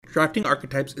Drafting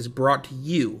Archetypes is brought to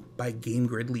you by Game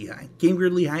Grid Lehigh. Game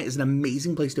Grid Lehigh is an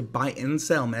amazing place to buy and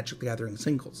sell Magic the Gathering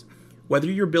singles. Whether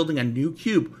you're building a new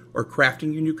cube or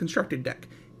crafting your new constructed deck,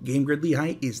 Game Grid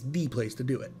Lehigh is the place to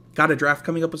do it. Got a draft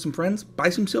coming up with some friends? Buy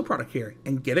some seal product here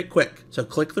and get it quick. So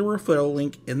click the referral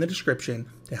link in the description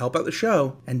to help out the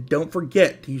show, and don't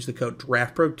forget to use the code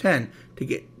DRAFTPRO10 to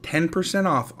get 10%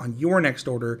 off on your next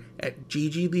order at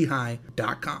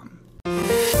gglehigh.com.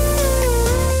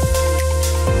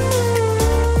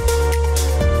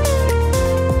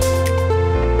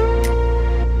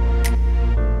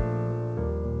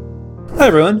 Hi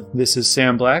everyone, this is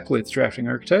Sam Black with Drafting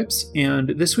Archetypes, and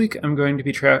this week I'm going to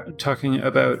be talking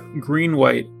about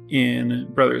green-white in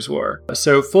Brothers War.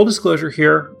 So full disclosure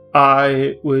here,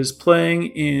 I was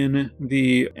playing in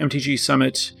the MTG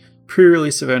Summit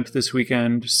pre-release event this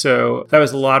weekend, so that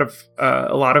was a lot of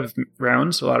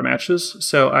rounds, a lot of matches,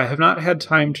 so I have not had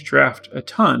time to draft a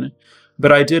ton,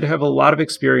 but I did have a lot of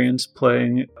experience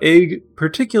playing a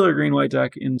particular green-white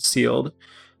deck in Sealed,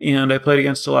 and I played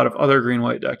against a lot of other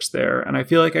green-white decks there, and I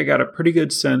feel like I got a pretty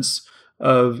good sense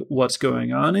of what's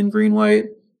going on in green-white,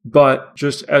 but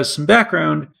just as some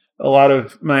background, a lot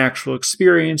of my actual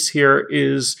experience here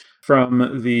is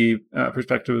from the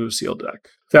perspective of a Sealed deck.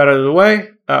 With that out of the way,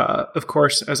 of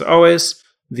course, as always,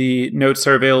 the notes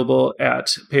are available at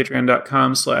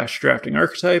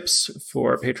patreon.com/draftingarchetypes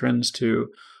for patrons to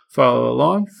follow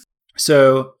along.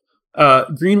 So,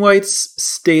 green-white's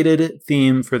stated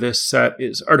theme for this set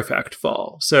is Artifact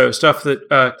Fall, so stuff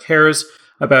that cares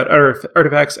about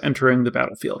artifacts entering the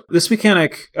battlefield. This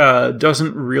mechanic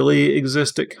doesn't really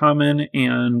exist at common,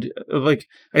 and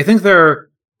I think there are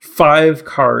 5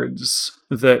 cards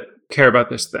that care about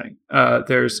this thing.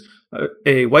 There's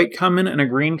a white common and a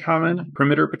green common,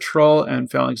 Perimeter Patrol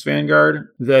and Phalanx Vanguard,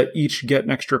 that each get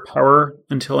an extra power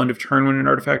until end of turn when an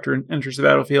artifact enters the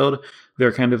battlefield.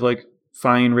 They're kind of like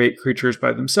fine rate creatures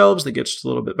by themselves. That gets just a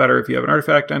little bit better if you have an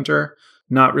artifact enter.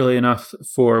 Not really enough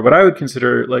for what I would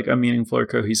consider like a meaningful or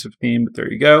cohesive theme, but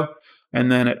there you go.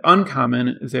 And then at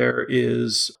uncommon, there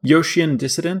is Yoshian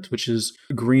Dissident, which is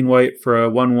green-white for a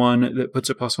 1/1 that puts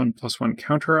a +1/+1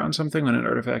 counter on something when an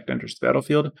artifact enters the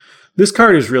battlefield. This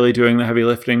card is really doing the heavy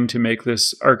lifting to make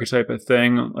this archetype a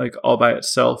thing, like all by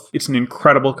itself. It's an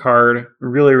incredible card,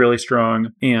 really, really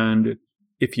strong. And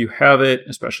if you have it,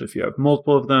 especially if you have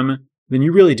multiple of them, then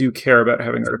you really do care about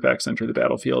having artifacts enter the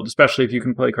battlefield, especially if you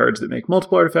can play cards that make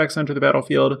multiple artifacts enter the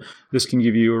battlefield. This can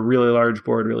give you a really large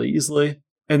board really easily.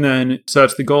 And then, so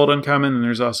that's the gold uncommon, and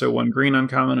there's also 1 green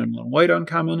uncommon and 1 white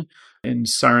uncommon in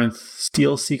Sarenth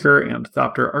Steelseeker and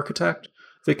Thopter Architect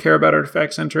that care about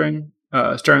artifacts entering.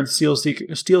 Sarenth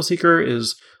Steelseeker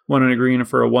is 1 and a green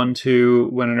for a 1/2.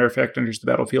 When an artifact enters the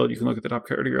battlefield, you can look at the top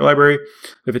card of your library.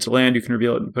 If it's a land, you can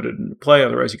reveal it and put it into play.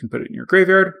 Otherwise, you can put it in your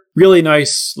graveyard. Really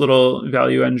nice little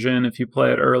value engine if you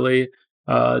play it early.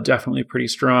 Definitely pretty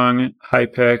strong. High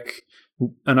pick.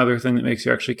 Another thing that makes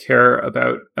you actually care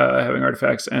about having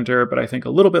artifacts enter, but I think a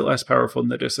little bit less powerful than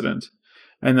the Dissident.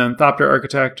 And then Thopter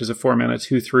Architect is a 4-mana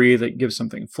 2/3 that gives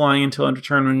something flying until end of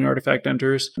turn when an artifact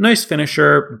enters. Nice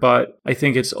finisher, but I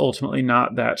think it's ultimately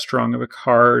not that strong of a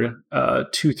card.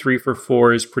 2/3 for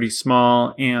 4 is pretty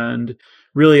small and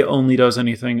really only does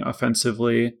anything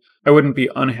offensively. I wouldn't be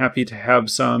unhappy to have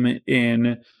some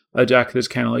in a deck that's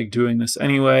kind of like doing this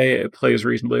anyway. It plays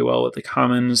reasonably well with the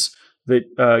commons that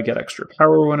get extra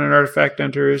power when an artifact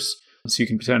enters. So you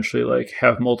can potentially like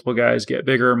have multiple guys get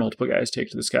bigger, multiple guys take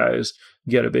to the skies,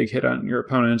 get a big hit on your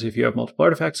opponent if you have multiple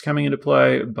artifacts coming into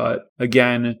play. But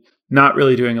again, not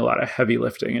really doing a lot of heavy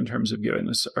lifting in terms of giving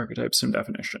this archetype some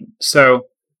definition. So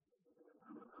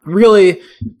really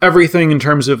everything in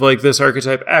terms of like this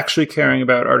archetype actually caring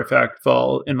about Artifact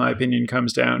Fall, in my opinion,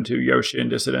 comes down to Yoshian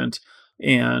Dissident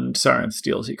and Sarenth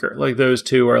Steelseeker. Like those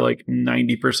two are like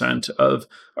 90% of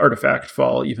Artifact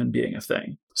Fall even being a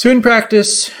thing. So in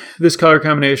practice, this color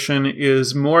combination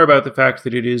is more about the fact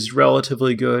that it is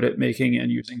relatively good at making and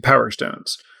using Power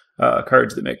Stones.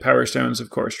 Cards that make Power Stones,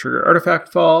 of course, trigger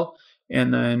Artifact Fall.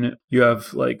 And then you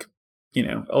have like,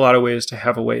 a lot of ways to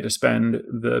have a way to spend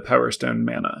the Power Stone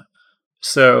mana.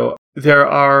 So there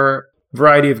are a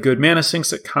variety of good mana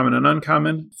sinks at common and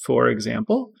uncommon. For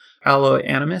example, Alloy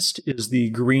Animist is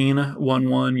the green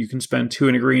 1/1. You can spend 2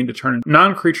 and a green to turn a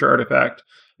non-creature artifact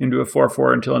into a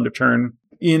 4/4 until end of turn.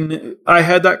 I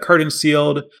had that card in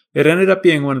Sealed. It ended up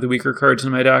being one of the weaker cards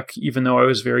in my deck, even though I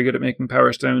was very good at making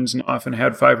Power Stones and often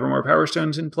had 5 or more Power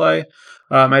Stones in play.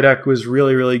 My deck was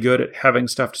really, really good at having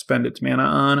stuff to spend its mana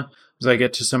on. As I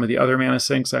get to some of the other mana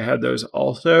sinks, I had those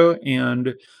also,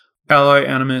 and Alloy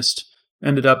Animist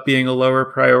ended up being a lower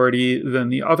priority than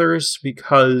the others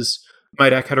because My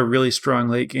deck had a really strong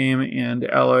late game, and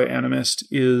Alloy Animist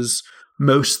is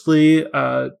mostly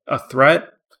a threat.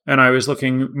 And I was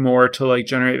looking more to like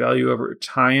generate value over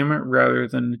time rather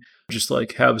than just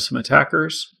like have some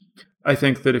attackers. I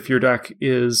think that if your deck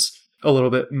is a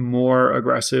little bit more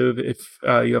aggressive, if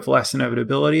you have less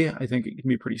inevitability, I think it can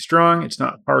be pretty strong. It's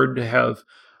not hard to have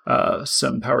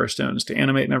some Power Stones to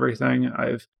animate and everything.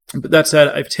 But that said,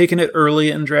 I've taken it early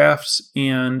in drafts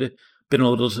and been a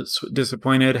little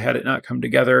disappointed had it not come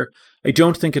together. I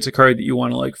don't think it's a card that you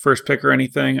want to like first pick or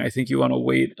anything. I think you want to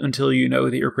wait until you know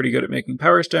that you're pretty good at making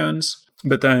Power Stones.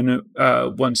 But then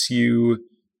once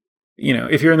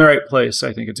if you're in the right place,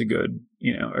 I think it's a good,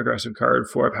 aggressive card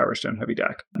for a Power Stone heavy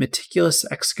deck. Meticulous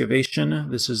Excavation.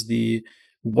 This is the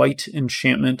white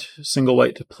enchantment, single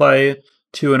white to play,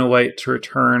 2 and a white to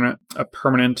return a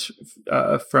permanent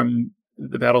from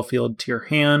the battlefield to your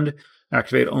hand.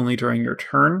 Activate only during your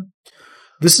turn.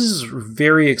 This is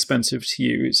very expensive to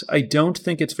use. I don't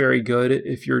think it's very good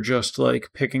if you're just like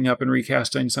picking up and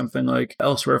recasting something like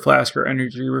Elsewhere Flask or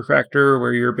Energy Refractor,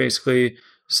 where you're basically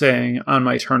saying, on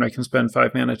my turn, I can spend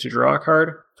 5 mana to draw a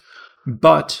card.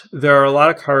 But there are a lot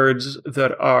of cards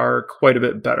that are quite a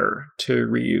bit better to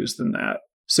reuse than that.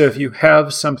 So if you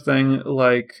have something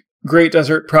like Great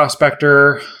Desert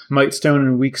Prospector, Mightstone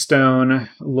and Weakstone,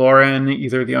 Lauren,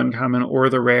 either the uncommon or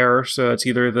the rare. So it's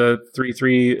either the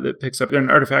 3/3 that picks up an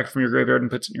artifact from your graveyard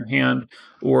and puts it in your hand,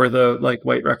 or the like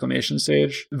White Reclamation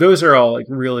Sage. Those are all like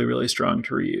really, really strong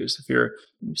to reuse. If you're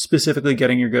specifically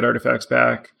getting your good artifacts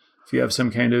back, if you have some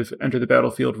kind of enter the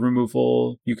battlefield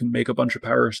removal, you can make a bunch of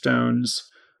Power Stones,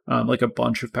 like a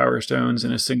bunch of Power Stones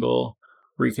in a single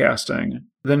recasting.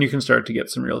 Then you can start to get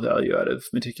some real value out of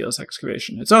Meticulous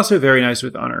Excavation. It's also very nice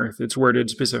with Unearth. It's worded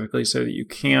specifically so that you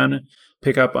can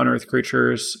pick up Unearth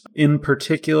creatures. In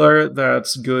particular,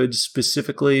 that's good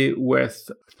specifically with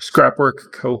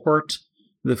Scrapwork Cohort,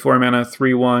 the 4 mana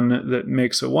 3/1 that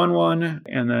makes a 1/1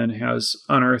 and then has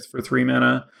Unearth for 3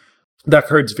 mana. That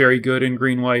card's very good in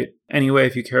green-white anyway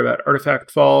if you care about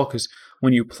Artifact Fall, because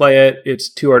when you play it,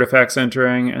 it's 2 artifacts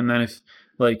entering, and then if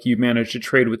like you manage to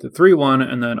trade with the 3/1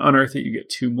 and then unearth it, you get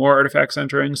 2 more artifacts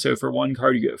entering. So for 1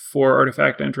 card, you get 4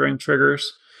 artifact entering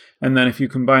triggers. And then if you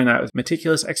combine that with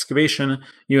Meticulous Excavation,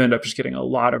 you end up just getting a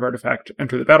lot of artifact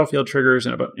enter the battlefield triggers,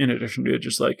 in addition to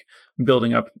just like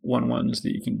building up 1/1s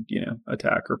that you can,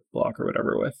 attack or block or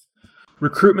whatever with.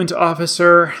 Recruitment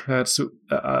Officer, that's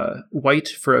white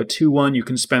for a 2/1. You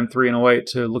can spend 3 and a white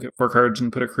to look at 4 cards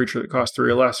and put a creature that costs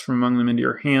 3 or less from among them into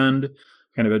your hand.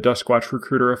 Kind of a Duskwatch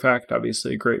Recruiter effect,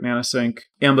 obviously a great mana sink.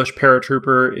 Ambush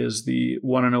Paratrooper is the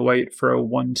 1 and a white for a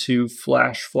 1/2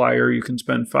 flash flyer. You can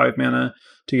spend 5 mana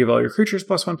to give all your creatures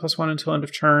 +1/+1 until end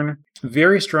of turn.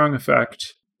 Very strong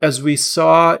effect. As we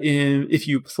saw if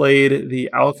you played the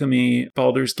Alchemy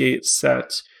Baldur's Gate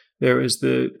set, there was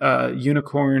the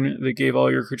Unicorn that gave all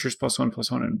your creatures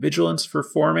 +1/+1 and Vigilance for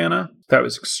 4 mana. That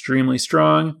was extremely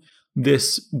strong.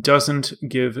 This doesn't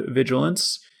give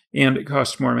Vigilance, and it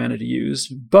costs more mana to use.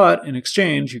 But in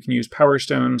exchange, you can use Power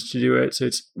Stones to do it, so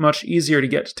it's much easier to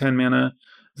get to 10 mana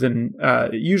than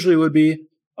it usually would be.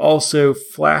 Also,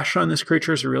 flash on this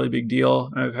creature is a really big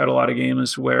deal. I've had a lot of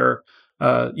games where,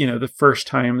 the first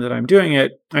time that I'm doing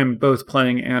it, I'm both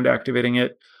playing and activating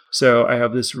it. So I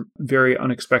have this very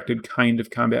unexpected kind of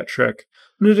combat trick,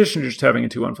 in addition to just having a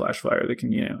 2/1 flash flyer that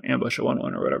can, ambush a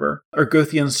 1/1 or whatever.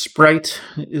 Argothian Sprite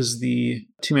is the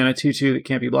 2 mana 2/2 that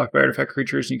can't be blocked by artifact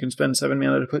creatures. You can spend 7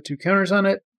 mana to put 2 counters on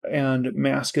it. And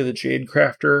Mask of the Jade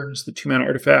Crafter is the 2 mana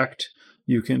artifact.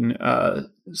 You can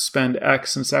spend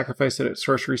X and sacrifice it at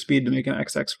sorcery speed to make an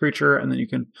XX creature, and then you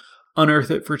can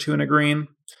unearth it for 2 and a green.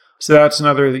 So that's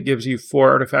another that gives you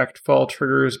 4 artifact fall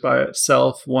triggers by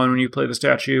itself. 1 when you play the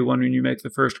statue, 1 when you make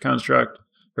the first construct,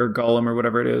 or golem, or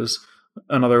whatever it is.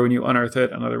 Another when you unearth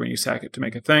it, another when you sack it to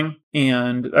make a thing.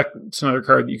 And that's another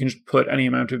card that you can just put any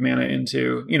amount of mana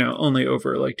into, only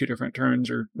over like 2 different turns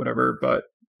or whatever, but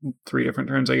 3 different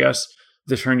turns, I guess.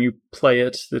 The turn you play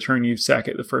it, the turn you sack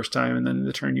it the first time, and then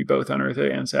the turn you both unearth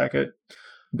it and sack it.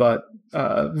 But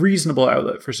reasonable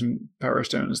outlet for some Power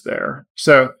Stones there.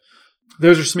 So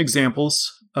those are some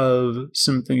examples of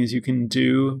some things you can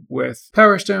do with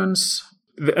Power Stones.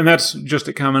 And that's just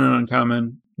a common and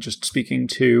uncommon, just speaking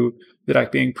to the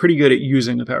deck being pretty good at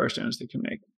using the Power Stones they can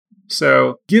make.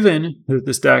 So given that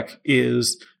this deck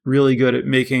is really good at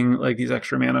making like these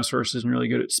extra mana sources and really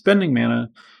good at spending mana,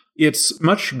 it's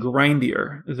much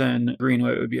grindier than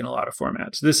green-white would be in a lot of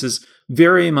formats. This is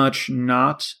very much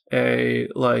not a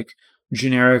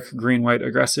generic green-white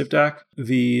aggressive deck.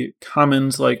 The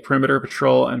commons like Perimeter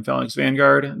Patrol and Phalanx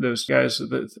Vanguard, those guys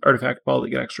with Artifact Ball that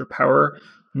get extra power,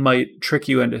 might trick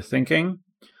you into thinking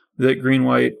that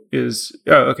green-white is,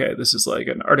 this is like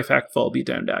an artifact fall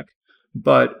beatdown deck.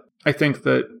 But I think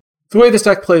that the way this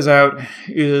deck plays out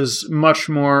is much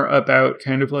more about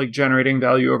kind of like generating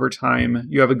value over time.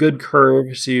 You have a good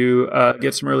curve, so you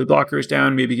get some early blockers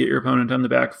down, maybe get your opponent on the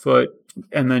back foot,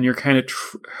 and then you're kind of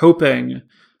hoping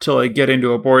to like get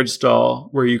into a board stall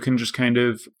where you can just kind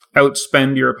of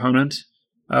outspend your opponent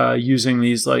using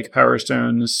these like power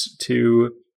stones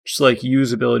to just like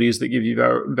use abilities that give you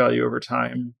value over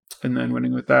time and then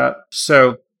winning with that.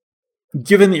 So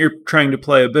given that you're trying to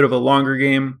play a bit of a longer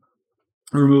game,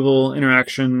 removal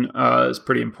interaction is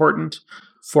pretty important.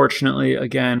 Fortunately,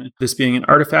 again, this being an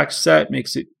artifact set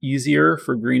makes it easier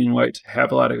for green and white to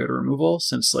have a lot of good removal,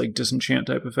 since like disenchant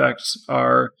type effects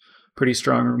are pretty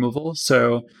strong removal.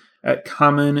 So at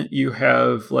common, you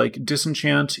have like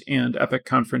disenchant and epic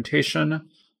confrontation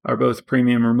are both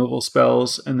premium removal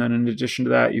spells. And then in addition to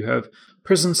that, you have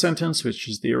prison sentence, which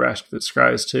is the arrest that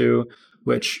scries to,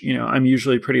 which, I'm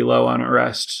usually pretty low on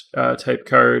arrest type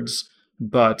cards.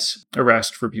 But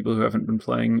arrest, for people who haven't been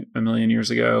playing a million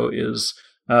years ago, is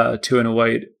 2 and a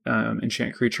white,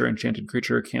 enchanted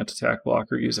creature, can't attack,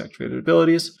 block, or use activated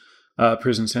abilities.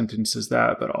 Prison sentence is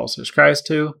that, but also scries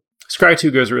 2. Scry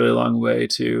 2 goes a really long way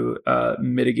to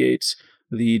mitigate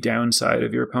the downside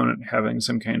of your opponent having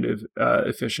some kind of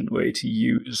efficient way to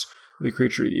use the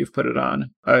creature that you've put it on.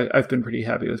 I've been pretty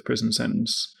happy with prison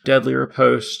sentence. Deadly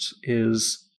Riposte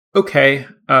is okay.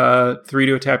 3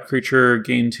 to a tapped creature,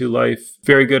 gain 2 life.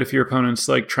 Very good if your opponent's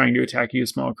like trying to attack you,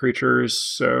 small creatures.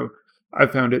 So I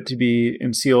found it to be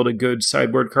in Sealed a good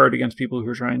sideboard card against people who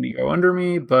are trying to go under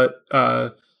me. But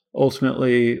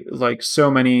ultimately, like so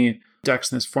many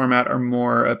decks in this format are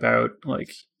more about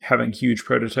like having huge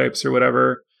prototypes or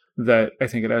whatever, that I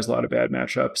think it has a lot of bad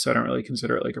matchups. So I don't really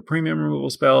consider it like a premium removal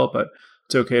spell, but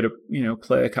it's okay to,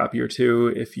 play a copy or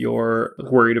 2 if you're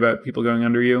worried about people going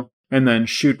under you. And then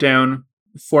Shoot Down,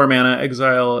 4 mana,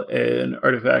 exile an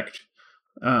artifact,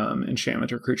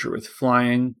 enchantment, or creature with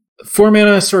flying. 4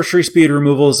 mana sorcery speed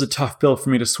removal is a tough pill for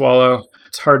me to swallow.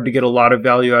 It's hard to get a lot of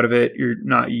value out of it. You're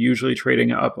not usually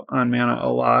trading up on mana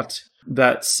a lot.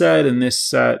 That said, in this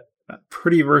set,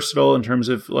 pretty versatile in terms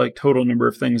of like total number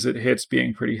of things it hits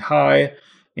being pretty high,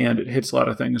 and it hits a lot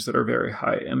of things that are very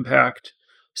high impact.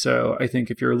 So I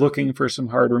think if you're looking for some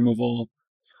hard removal,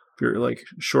 if you're like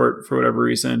short for whatever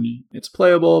reason, it's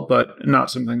playable, but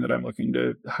not something that I'm looking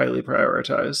to highly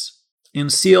prioritize. In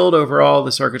Sealed, overall,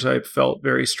 this archetype felt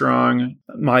very strong.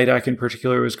 My deck in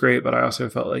particular was great, but I also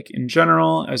felt like in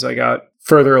general, as I got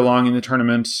further along in the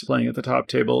tournament, playing at the top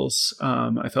tables,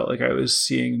 I felt like I was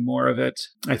seeing more of it.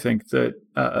 I think that,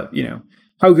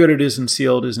 how good it is in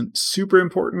Sealed isn't super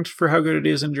important for how good it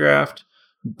is in Draft,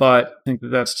 but I think that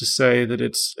that's to say that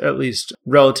it's at least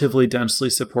relatively densely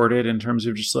supported in terms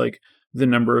of just like the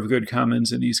number of good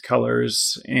commons in these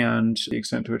colors and the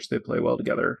extent to which they play well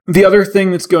together. The other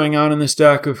thing that's going on in this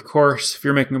deck, of course, if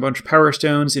you're making a bunch of power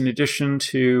stones, in addition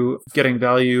to getting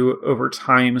value over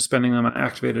time, spending them on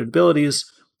activated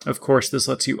abilities, of course, this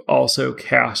lets you also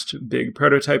cast big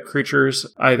prototype creatures,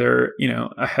 either,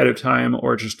 ahead of time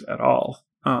or just at all.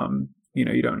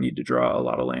 You don't need to draw a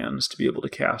lot of lands to be able to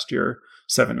cast your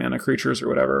 7 mana creatures or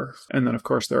whatever. And then, of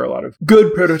course, there are a lot of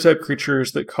good prototype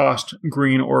creatures that cost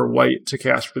green or white to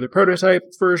cast for the prototype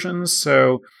versions.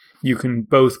 So you can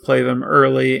both play them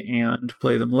early and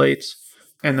play them late.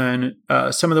 And then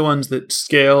some of the ones that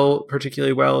scale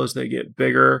particularly well as they get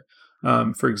bigger.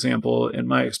 For example, in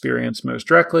my experience, most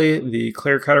directly, the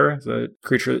Clear Cutter, the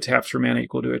creature that taps for mana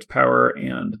equal to its power,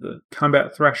 and the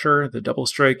Combat Thresher, the double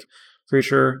strike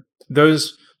creature.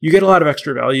 Those, you get a lot of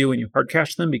extra value when you hard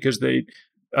cast them because they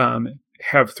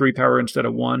have 3 power instead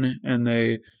of 1, and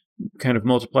they kind of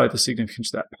multiply the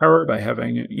significance of that power by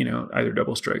having, either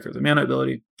double strike or the mana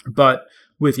ability. But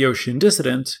with Yoshin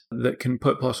Dissident, that can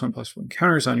put +1/+1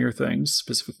 counters on your things,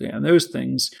 specifically on those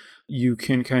things, you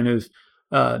can kind of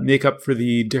make up for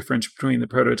the difference between the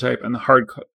prototype and the hard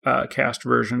cast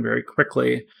version very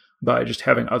quickly by just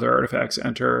having other artifacts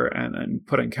enter and then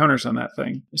putting counters on that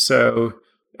thing. So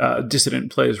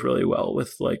Dissident plays really well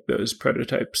with like those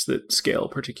prototypes that scale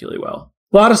particularly well.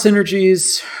 A lot of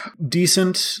synergies,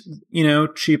 decent,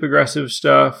 cheap aggressive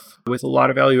stuff with a lot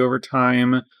of value over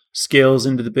time, scales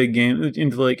into the big game,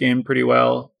 into the late game pretty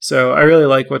well. So I really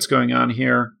like what's going on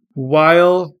here.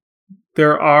 While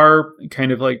there are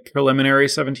kind of like preliminary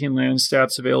 17 land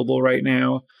stats available right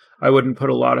now, I wouldn't put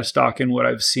a lot of stock in what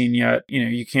I've seen yet.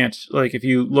 You can't, like, if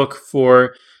you look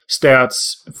for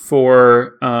stats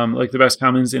for like the best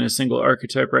commons in a single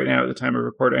archetype right now at the time of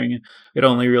recording, it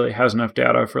only really has enough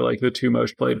data for like the 2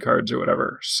 most played cards or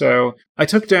whatever. So I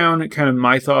took down kind of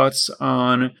my thoughts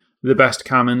on the best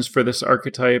commons for this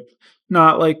archetype.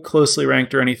 Not like closely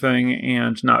ranked or anything,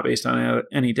 and not based on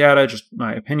any data, just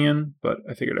my opinion, but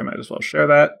I figured I might as well share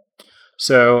that.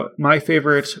 So my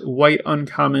favorite white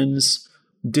uncommons: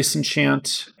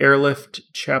 Disenchant,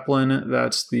 Airlift Chaplain.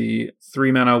 That's the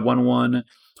 3-mana 1/1.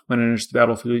 When it enters the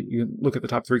battlefield, you look at the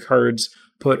top 3 cards,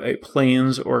 put a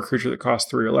plains or a creature that costs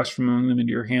 3 or less from among them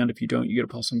into your hand. If you don't, you get a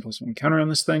 +1/+1 counter on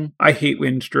this thing. I hate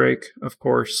Winddrake, of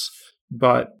course,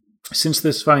 but since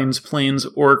this finds plains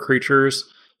or creatures,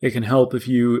 it can help if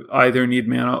you either need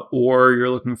mana or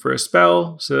you're looking for a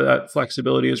spell. So that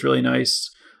flexibility is really nice.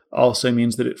 Also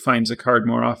means that it finds a card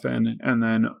more often, and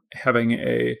then having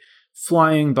a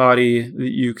flying body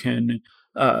that you can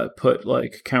put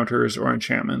like counters or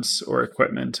enchantments or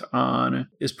equipment on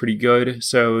is pretty good.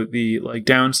 So the like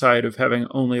downside of having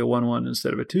only a 1/1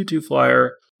 instead of a 2/2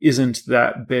 flyer isn't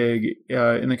that big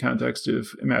in the context of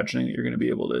imagining that you're going to be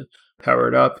able to power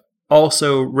it up.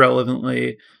 Also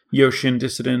relevantly, Yoshin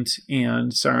Dissident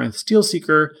and Sarenth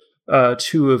Steelseeker,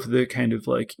 2 of the kind of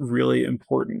like really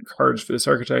important cards for this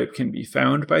archetype, can be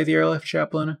found by the Airlift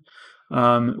Chaplain,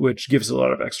 which gives a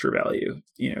lot of extra value.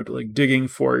 Like digging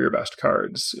for your best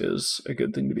cards is a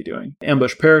good thing to be doing.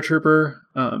 Ambush Paratrooper,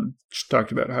 just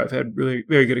talked about how I've had really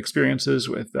very good experiences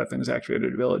with that thing's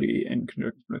activated ability in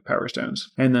conjunction with Power Stones.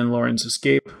 And then Loren's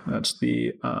Escape, that's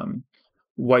the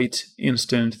white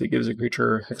instant that gives a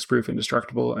creature hexproof,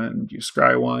 indestructible, and you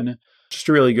scry 1. Just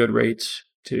a really good rate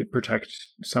to protect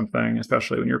something,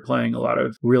 especially when you're playing a lot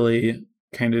of really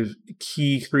kind of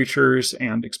key creatures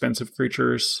and expensive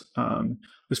creatures.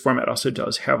 This format also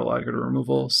does have a lot of good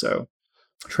removal, so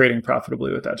trading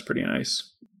profitably with that's pretty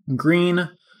nice. Green,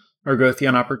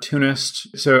 Argothian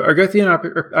Opportunist. So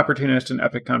Argothian Opportunist and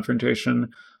Epic Confrontation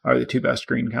are the 2 best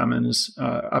green commons.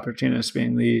 Opportunist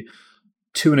being the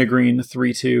 2 and a green,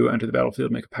 3/2, enter the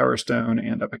battlefield, make a Power Stone,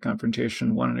 and Epic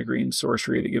Confrontation, 1 and a green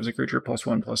sorcery that gives a creature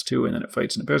 +1/+2, and then it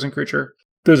fights an opposing creature.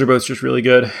 Those are both just really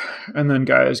good. And then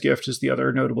Gaia's Gift is the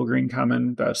other notable green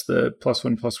common. That's the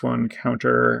 +1/+1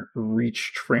 counter,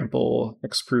 reach, trample,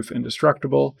 hexproof,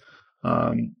 indestructible.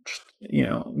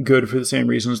 Good for the same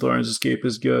reasons. Loren's Escape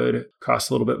is good. Costs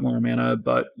a little bit more mana,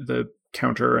 but the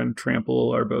counter and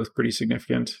trample are both pretty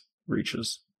significant. Reach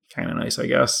is kind of nice, I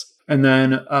guess. And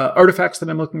then artifacts that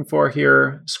I'm looking for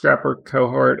here: Scrapwork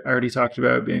Cohort, I already talked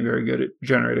about being very good at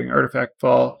generating artifact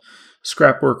fall.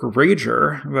 Scrapwork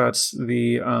Rager, that's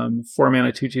the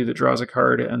 4-mana 2/2 that draws a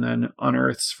card and then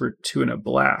unearths for 2 and a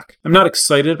black. I'm not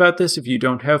excited about this if you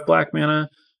don't have black mana,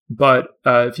 but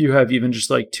if you have even just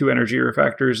like 2 energy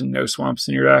refactors and no swamps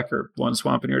in your deck, or 1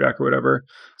 swamp in your deck or whatever,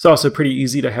 it's also pretty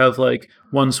easy to have like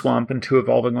 1 swamp and 2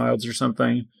 Evolving Wilds or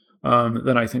something.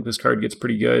 Then I think this card gets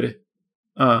pretty good.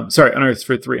 Unearths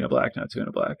for 3 and a black, not 2 and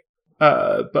a black.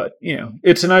 But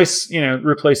it's a nice,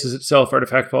 replaces itself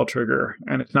artifact fall trigger,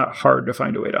 and it's not hard to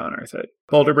find a way to unearth it.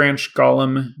 Boulder Branch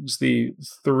Golem is the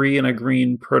 3 and a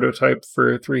green prototype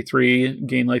for 3/3,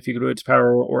 gain life equal to its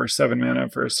power, or 7 mana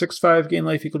for a 6/5, gain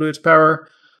life equal to its power.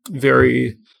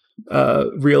 Very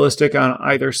realistic on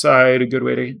either side, a good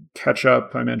way to catch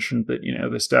up. I mentioned that,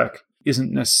 this deck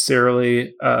isn't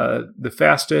necessarily the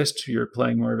fastest. You're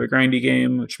playing more of a grindy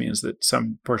game, which means that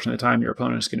some portion of the time your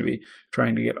opponent is going to be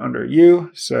trying to get under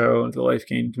you, so the life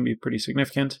gain can be pretty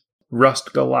significant.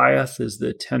 Rust Goliath is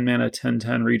the 10 mana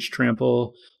 10/10 reach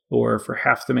trample, or for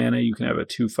half the mana you can have a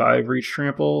 2/5 reach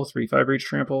trample, 3/5 reach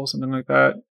trample, something like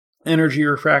that. Energy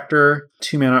Refractor,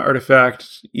 2 mana artifact,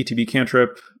 ETB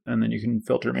cantrip, and then you can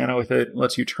filter mana with it. It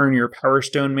lets you turn your Power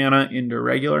Stone mana into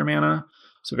regular mana.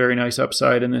 It's a very nice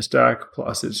upside in this deck,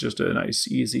 plus it's just a nice,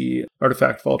 easy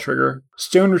artifact fall trigger.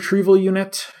 Stone Retrieval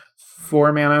Unit,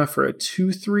 4 mana for a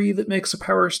 2/3 that makes a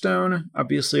Power Stone.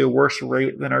 Obviously a worse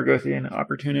rate than Argothian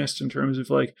Opportunist in terms of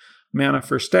like mana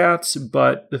for stats,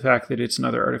 but the fact that it's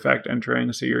another artifact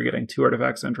entering, so you're getting 2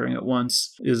 artifacts entering at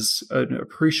once, is an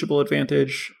appreciable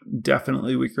advantage.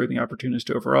 Definitely weaker than the Opportunist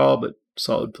overall, but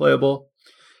solid playable.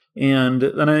 And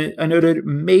then I noted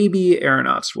maybe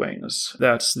Aeronaut's Wings.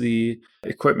 That's the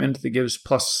equipment that gives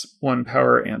 +1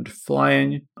 power and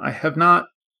flying. I have not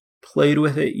played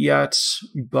with it yet,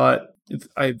 but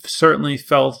I've certainly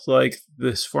felt like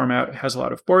this format has a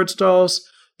lot of board stalls.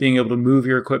 Being able to move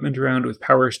your equipment around with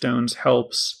Power Stones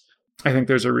helps. I think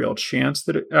there's a real chance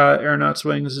that Aeronaut's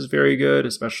Wings is very good,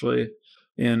 especially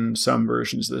in some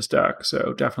versions of this deck.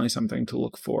 So definitely something to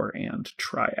look for and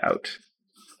try out.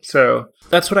 So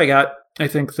that's what I got. I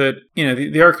think that,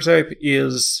 the archetype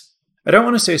is, I don't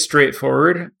want to say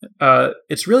straightforward.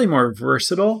 It's really more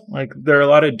versatile. Like, there are a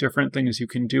lot of different things you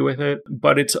can do with it,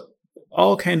 but it's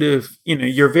all kind of,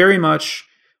 you're very much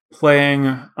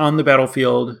playing on the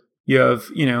battlefield. You have,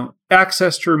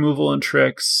 access to removal and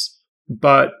tricks.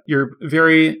 but you're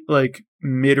very like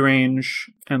mid-range.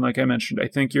 And like I mentioned, I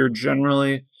think you're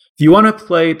generally, if you want to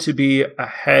play to be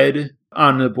ahead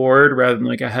on the board rather than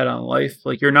like ahead on life,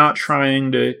 like you're not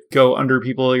trying to go under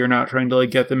people, you're not trying to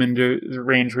like get them into the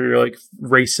range where you're like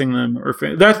racing them, or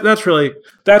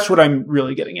that's what I'm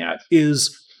really getting at,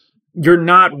 is you're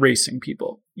not racing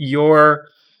people. You're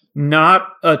not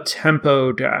a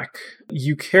tempo deck.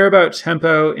 You care about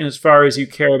tempo in as far as you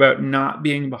care about not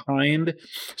being behind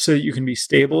so that you can be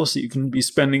stable, so you can be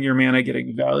spending your mana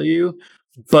getting value.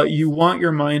 But you want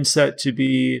your mindset to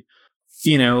be,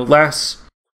 less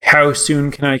how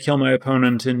soon can I kill my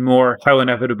opponent and more how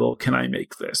inevitable can I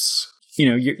make this?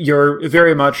 You're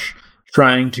very much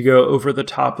trying to go over the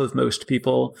top of most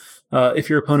people. If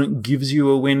your opponent gives you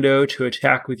a window to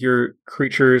attack with your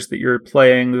creatures that you're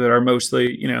playing that are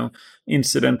mostly,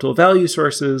 incidental value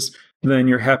sources, then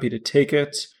you're happy to take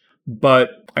it.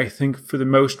 But I think for the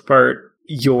most part,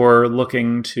 you're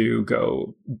looking to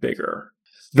go bigger.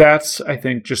 That's, I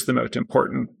think, just the most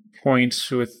important point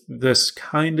with this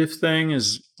kind of thing,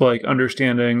 is like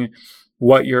understanding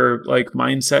what your like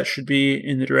mindset should be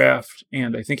in the draft.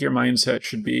 And I think your mindset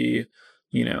should be,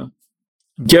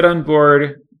 get on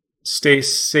board, stay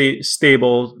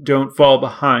stable, don't fall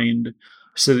behind,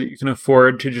 so that you can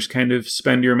afford to just kind of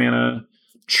spend your mana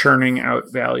churning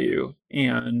out value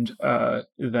and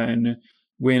then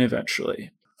win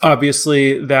eventually.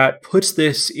 Obviously, that puts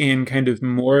this in kind of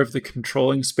more of the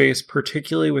controlling space,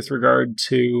 particularly with regard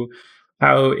to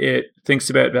how it thinks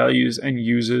about values and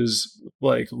uses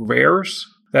like rares.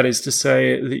 That is to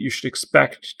say that you should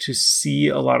expect to see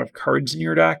a lot of cards in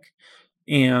your deck,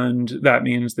 and that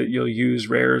means that you'll use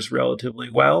rares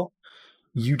relatively well.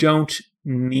 You don't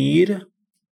need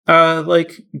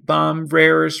like bomb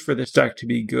rares for this deck to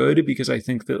be good, because I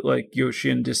think that like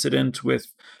Yoshi and Dissident with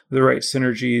the right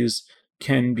synergies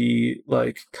can be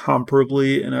like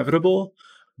comparably inevitable.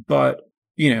 But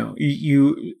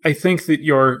I think that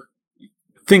you're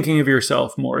thinking of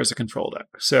yourself more as a control deck.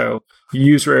 So you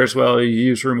use rares well, you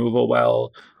use removal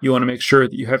well, you want to make sure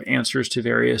that you have answers to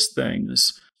various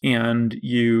things, and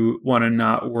you want to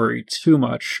not worry too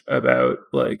much about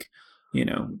like,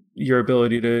 your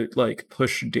ability to like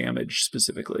push damage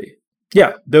specifically.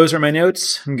 Yeah, those are my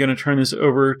notes. I'm going to turn this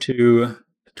over to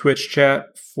Twitch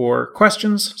chat for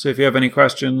questions. So if you have any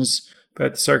questions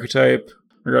about this archetype,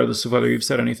 regardless of whether you've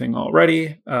said anything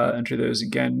already, enter those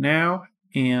again now.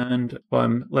 And while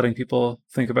I'm letting people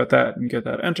think about that and get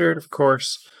that entered, of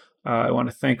course, I want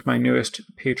to thank my newest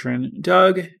patron,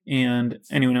 Doug, and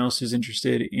anyone else who's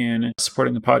interested in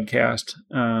supporting the podcast,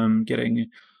 getting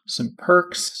some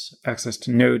perks, access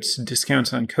to notes,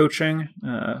 discounts on coaching.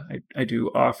 I do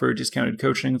offer discounted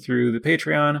coaching through the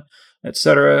Patreon,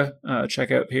 etc.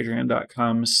 Check out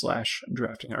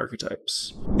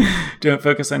patreon.com/draftingarchetypes. Don't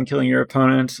focus on killing your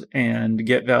opponent and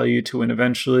get value to win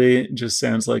eventually. It just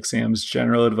sounds like Sam's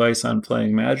general advice on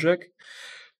playing Magic.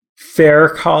 Fair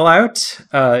call out.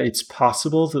 It's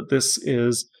possible that this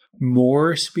is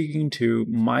more speaking to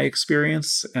my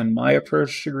experience and my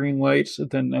approach to green-white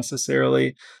than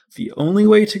necessarily the only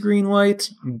way to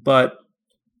green-white, but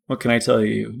what can I tell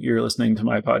you? You're listening to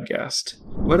my podcast.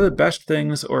 What are the best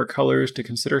things or colors to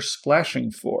consider splashing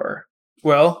for?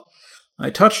 Well, I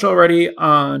touched already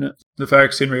on the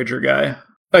Phyrexian Rager guy.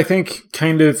 I think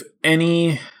kind of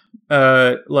any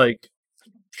like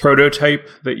prototype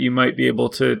that you might be able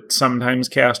to sometimes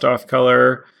cast off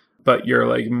color, but you're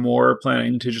like more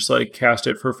planning to just like cast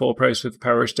it for full price with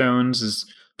Power Stones, is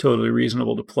totally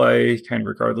reasonable to play, kind of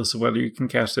regardless of whether you can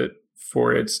cast it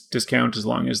for its discount, as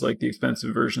long as like the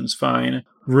expensive version's fine.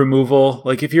 Removal,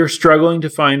 like if you're struggling to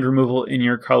find removal in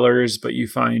your colors, but you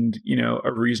find,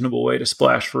 a reasonable way to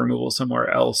splash for removal somewhere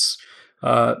else,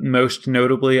 most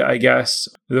notably, I guess,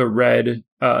 the red,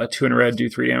 2 in a red, do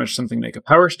 3 damage, something like a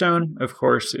Power Stone, of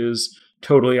course, is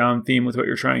totally on theme with what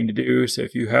you're trying to do. So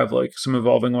if you have like some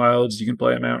Evolving Wilds, you can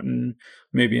play a mountain,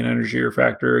 maybe an Energy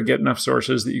Refractor, get enough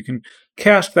sources that you can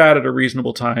cast that at a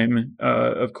reasonable time.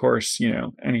 Of course,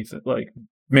 anything like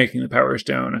making the Power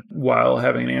Stone while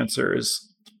having an answer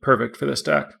is perfect for this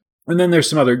deck. And then there's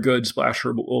some other good splash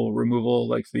removal,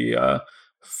 like the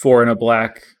 4 in a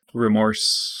black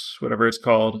Remorse, whatever it's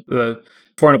called. The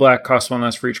 4 in a black costs 1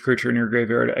 less for each creature in your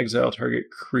graveyard. Exile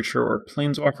target creature or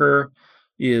planeswalker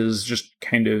is just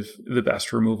kind of the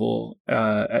best removal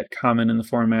at common in the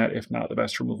format, if not the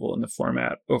best removal in the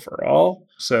format overall.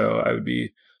 So I would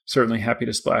be certainly happy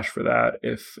to splash for that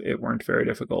if it weren't very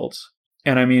difficult.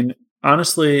 And I mean,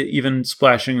 honestly, even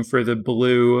splashing for the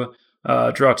blue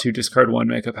draw 2, discard 1,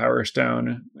 make a Power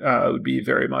Stone would be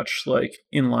very much like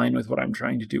in line with what I'm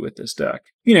trying to do with this deck.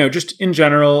 Just in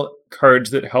general,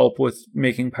 cards that help with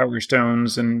making power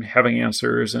stones and having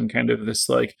answers and kind of this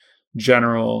like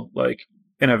general like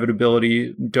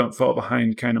inevitability, don't fall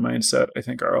behind kind of mindset, I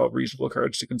think are all reasonable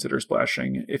cards to consider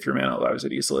splashing if your mana allows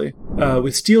it easily.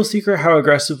 With Steel Seeker, how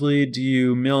aggressively do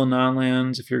you mill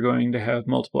non-lands if you're going to have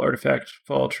multiple artifact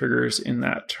fall triggers in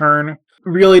that turn?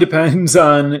 Really depends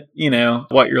on,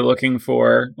 what you're looking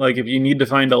for. Like if you need to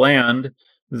find a land,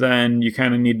 then you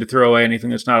kind of need to throw away anything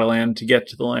that's not a land to get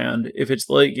to the land. If it's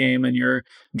late game and you're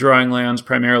drawing lands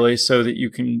primarily so that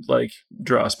you can like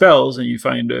draw spells and you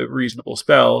find a reasonable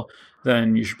spell,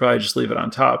 then you should probably just leave it on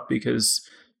top because,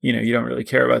 you don't really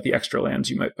care about the extra lands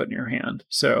you might put in your hand.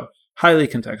 So highly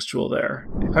contextual there.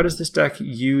 How does this deck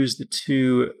use the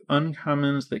two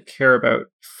uncommons that care about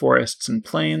forests and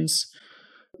plains?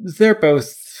 They're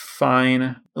both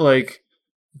fine. Like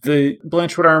the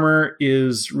Blanchwood Armor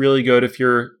is really good if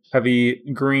you're heavy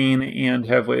green and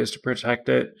have ways to protect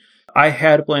it. I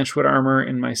had Blanchwood Armor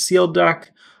in my sealed deck.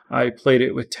 I played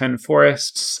it with 10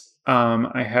 forests.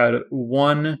 I had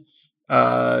one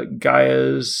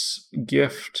Gaia's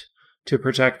Gift to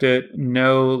protect it,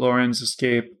 no Loren's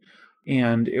Escape,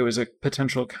 and it was a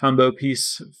potential combo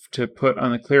piece to put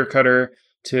on the Clear Cutter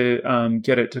to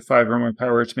get it to 5 or more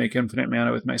power to make infinite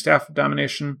mana with my Staff of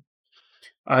Domination.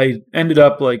 I ended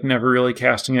up like never really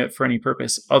casting it for any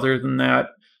purpose other than that,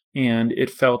 and it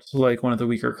felt like one of the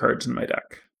weaker cards in my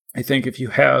deck. I think if you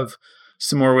have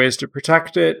some more ways to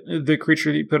protect it, the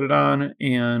creature that you put it on,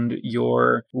 and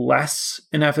you're less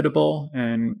inevitable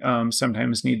and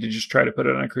sometimes need to just try to put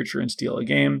it on a creature and steal a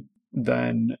game,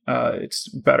 then it's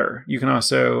better. You can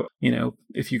also,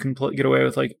 if you can get away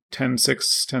with like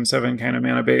 10-6, 10-7 kind of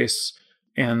mana base,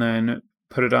 and then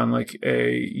put it on like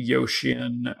a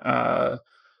Yoshian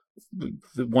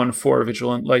the 1/4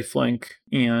 Vigilant Lifelink,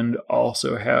 and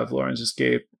also have Loren's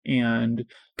Escape and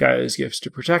Gaia's Gifts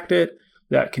to protect it,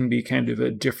 that can be kind of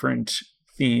a different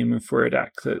theme for a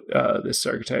deck that this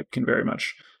archetype can very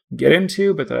much get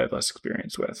into, but that I have less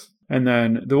experience with. And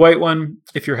then the white one,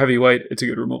 if you're heavy white, it's a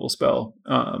good removal spell.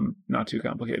 Not too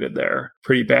complicated there.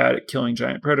 Pretty bad at killing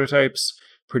giant prototypes.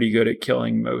 Pretty good at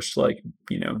killing most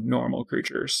normal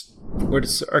creatures. Where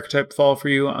does the archetype fall for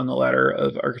you on the ladder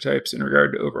of archetypes in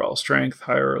regard to overall strength,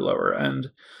 higher or lower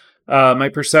end? My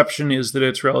perception is that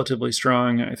it's relatively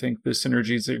strong. I think the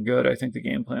synergies are good. I think the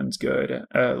game plan's good.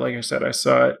 Like I said, I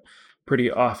saw it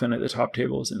pretty often at the top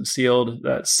tables in sealed.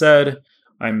 That said,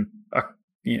 I'm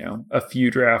a few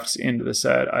drafts into the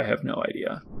set, I have no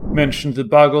idea. Mentioned the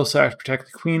Boggle / Protect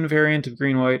the Queen variant of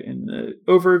green-white in the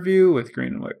overview with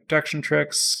green and white protection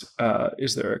tricks.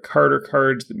 Is there a card or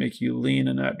cards that make you lean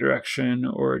in that direction,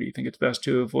 or do you think it's best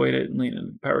to avoid it and lean in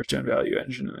the Power Stone Value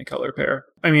Engine and the color pair?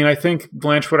 I mean, I think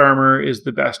Blanchwood Armor is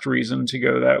the best reason to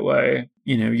go that way.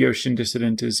 Yoshin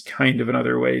Dissident is kind of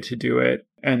another way to do it.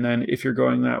 And then if you're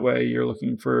going that way, you're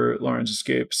looking for Loren's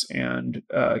Escapes and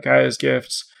Gaia's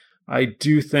Gifts. I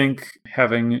do think,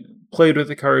 having played with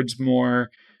the cards more,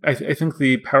 I think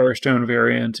the Power Stone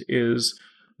variant is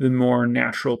the more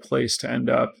natural place to end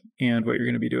up and what you're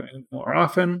going to be doing more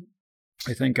often.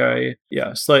 I think I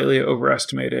slightly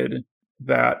overestimated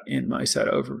that in my set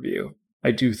overview.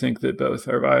 I do think that both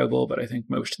are viable, but I think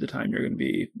most of the time you're going to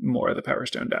be more of the Power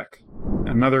Stone deck.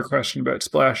 Another question about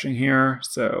splashing here,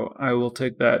 so I will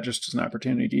take that just as an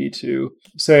opportunity to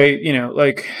say,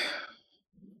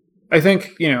 I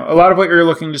think, a lot of what you're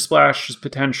looking to splash is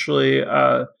potentially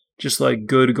just like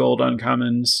good gold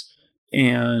uncommons.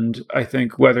 And I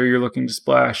think whether you're looking to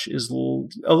splash is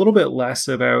a little bit less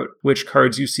about which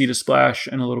cards you see to splash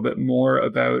and a little bit more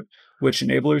about which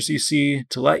enablers you see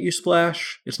to let you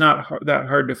splash. It's not that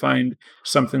hard to find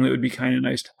something that would be kind of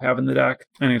nice to have in the deck.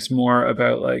 And it's more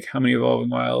about like how many Evolving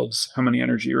Wilds, how many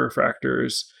Energy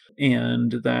Refractors,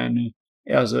 and then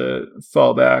as a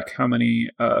fallback, how many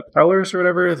Prowlers or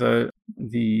whatever,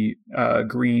 the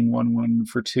green 1/1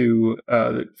 for 2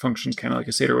 that functions kind of like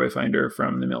a Satyr Wayfinder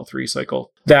from the Mill 3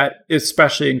 cycle. That,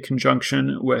 especially in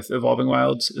conjunction with Evolving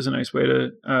Wilds, is a nice way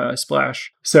to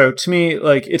splash. So to me,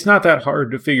 it's not that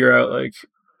hard to figure out,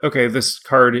 okay, this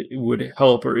card would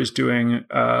help or is doing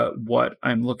what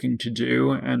I'm looking to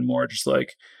do, and more just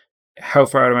how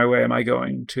far out of my way am I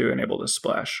going to enable this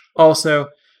splash? Also,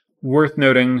 worth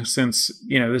noting, since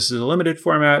this is a limited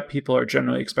format, people are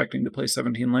generally expecting to play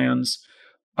 17 lands.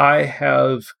 I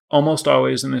have almost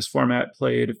always in this format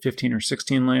played 15 or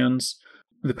 16 lands.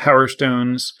 The Power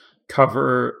Stones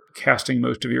cover casting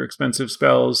most of your expensive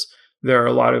spells. There are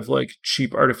a lot of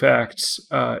cheap artifacts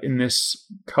in this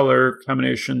color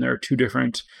combination. There are 2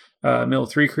 different Mill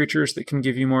 3 creatures that can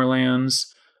give you more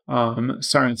lands.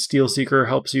 Sarenth Steel Seeker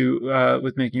helps you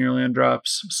with making your land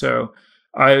drops. So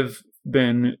I've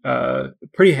been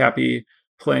pretty happy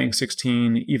playing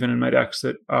 16, even in my decks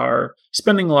that are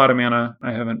spending a lot of mana.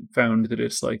 I haven't found that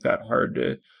it's like that hard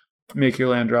to make your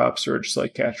land drops or just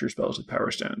like cast your spells with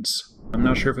Power Stones. I'm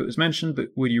not sure if it was mentioned, but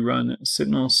would you run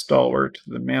Sentinel Stalwart,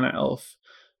 the mana elf,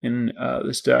 in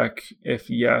this deck? If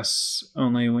yes,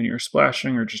 only when you're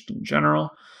splashing or just in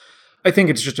general? I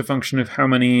think it's just a function of how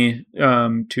many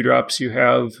 2-drops you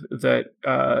have that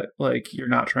like you're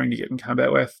not trying to get in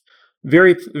combat with.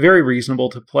 Very, very reasonable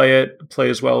to play it.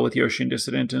 Play as well with Yoshi and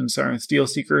Dissident and Siren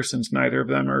Steelseeker, since neither of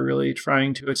them are really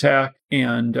trying to attack,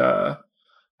 and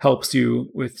helps you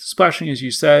with splashing, as you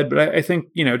said. But I think,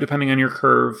 depending on your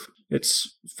curve,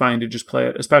 it's fine to just play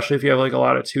it, especially if you have like a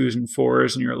lot of 2s and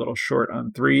 4s and you're a little short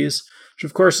on 3s, which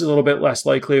of course is a little bit less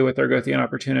likely with Argothian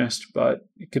Opportunist, but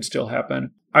it could still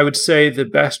happen. I would say the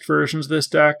best versions of this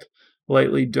deck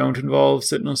lightly don't involve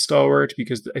Sentinel Stalwart,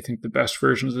 because I think the best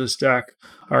versions of this deck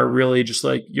are really just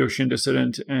like Yoshi and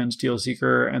Dissident and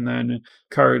Steelseeker, and then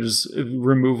cards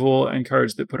removal and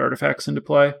cards that put artifacts into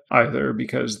play, either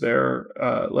because they're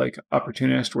like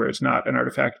Opportunist, where it's not an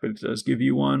artifact but it does give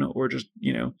you one, or just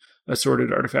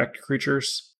assorted artifact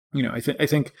creatures. I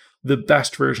think the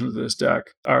best versions of this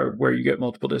deck are where you get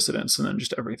multiple dissidents and then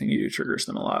just everything you do triggers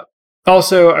them a lot.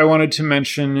 Also, I wanted to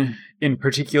mention in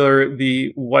particular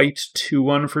the white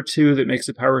 2/1 for 2 that makes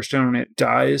a Power Stone when it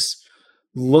dies.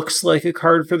 Looks like a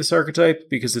card for this archetype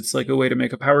because it's like a way to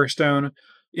make a Power Stone.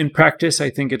 In practice,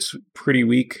 I think it's pretty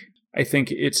weak. I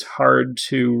think it's hard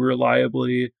to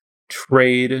reliably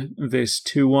trade this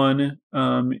 2/1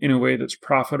 in a way that's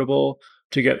profitable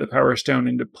to get the Power Stone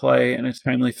into play in a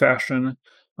timely fashion.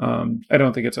 I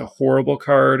don't think it's a horrible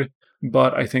card,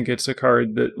 but I think it's a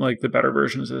card that, like the better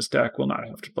versions of this deck, will not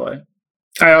have to play.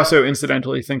 I also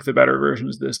incidentally think the better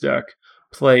versions of this deck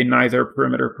play neither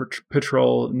Perimeter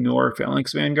Patrol nor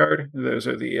Phalanx Vanguard. Those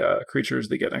are the creatures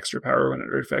that get extra power when an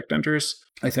artifact enters.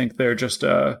 I think they're just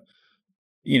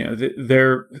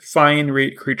they're fine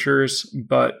rate creatures,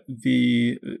 but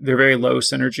they're very low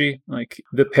synergy. Like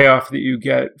the payoff that you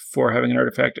get for having an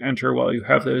artifact enter while you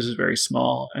have those is very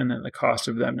small, and then the cost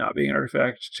of them not being an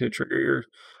artifact to trigger your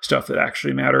stuff that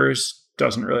actually matters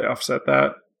doesn't really offset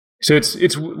that. So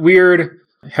it's weird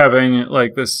having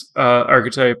like this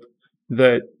archetype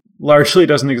that largely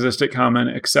doesn't exist at common,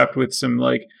 except with some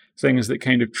like things that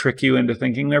kind of trick you into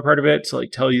thinking they're part of it, to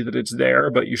like tell you that it's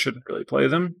there, but you shouldn't really play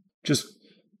them. Just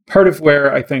part of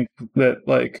where I think that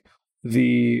like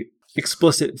the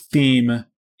explicit theme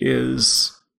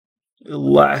is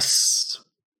less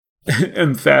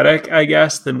emphatic, I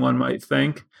guess, than one might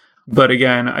think. But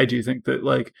again, I do think that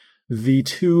like the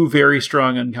two very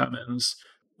strong uncommons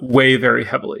weigh very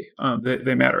heavily.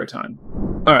 They matter a ton.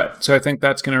 All right, so I think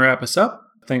that's going to wrap us up.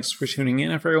 Thanks for tuning in,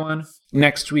 everyone.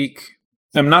 Next week,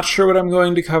 I'm not sure what I'm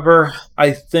going to cover.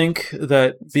 I think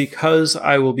that because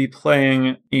I will be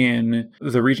playing in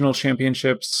the regional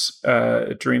championships,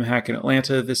 DreamHack in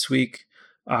Atlanta this week,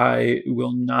 I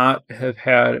will not have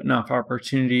had enough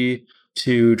opportunity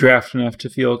to draft enough to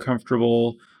feel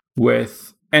comfortable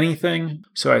with anything.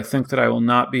 So I think that I will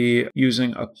not be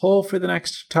using a poll for the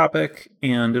next topic,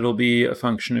 and it'll be a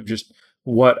function of just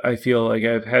what I feel like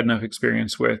I've had enough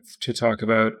experience with to talk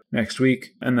about next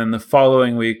week. And then the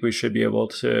following week, we should be able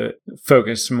to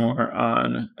focus more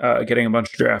on getting a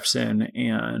bunch of drafts in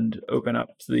and open up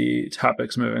the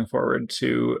topics moving forward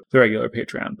to the regular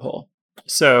Patreon poll.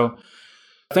 So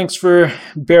thanks for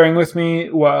bearing with me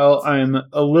while I'm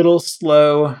a little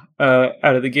slow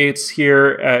out of the gates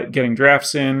here at getting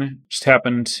drafts in. Just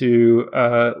happened to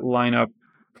line up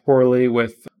poorly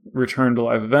with return to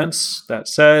live events. That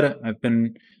said,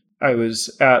 I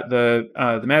was at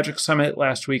the Magic Summit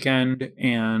last weekend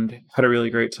and had a really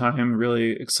great time.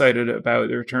 Really excited about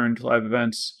the return to live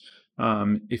events.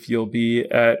 If you'll be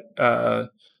at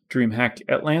DreamHack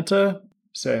Atlanta,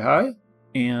 say hi,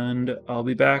 and I'll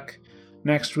be back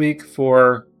next week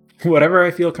for whatever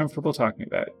I feel comfortable talking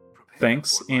about.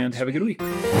 Thanks, and have a good week.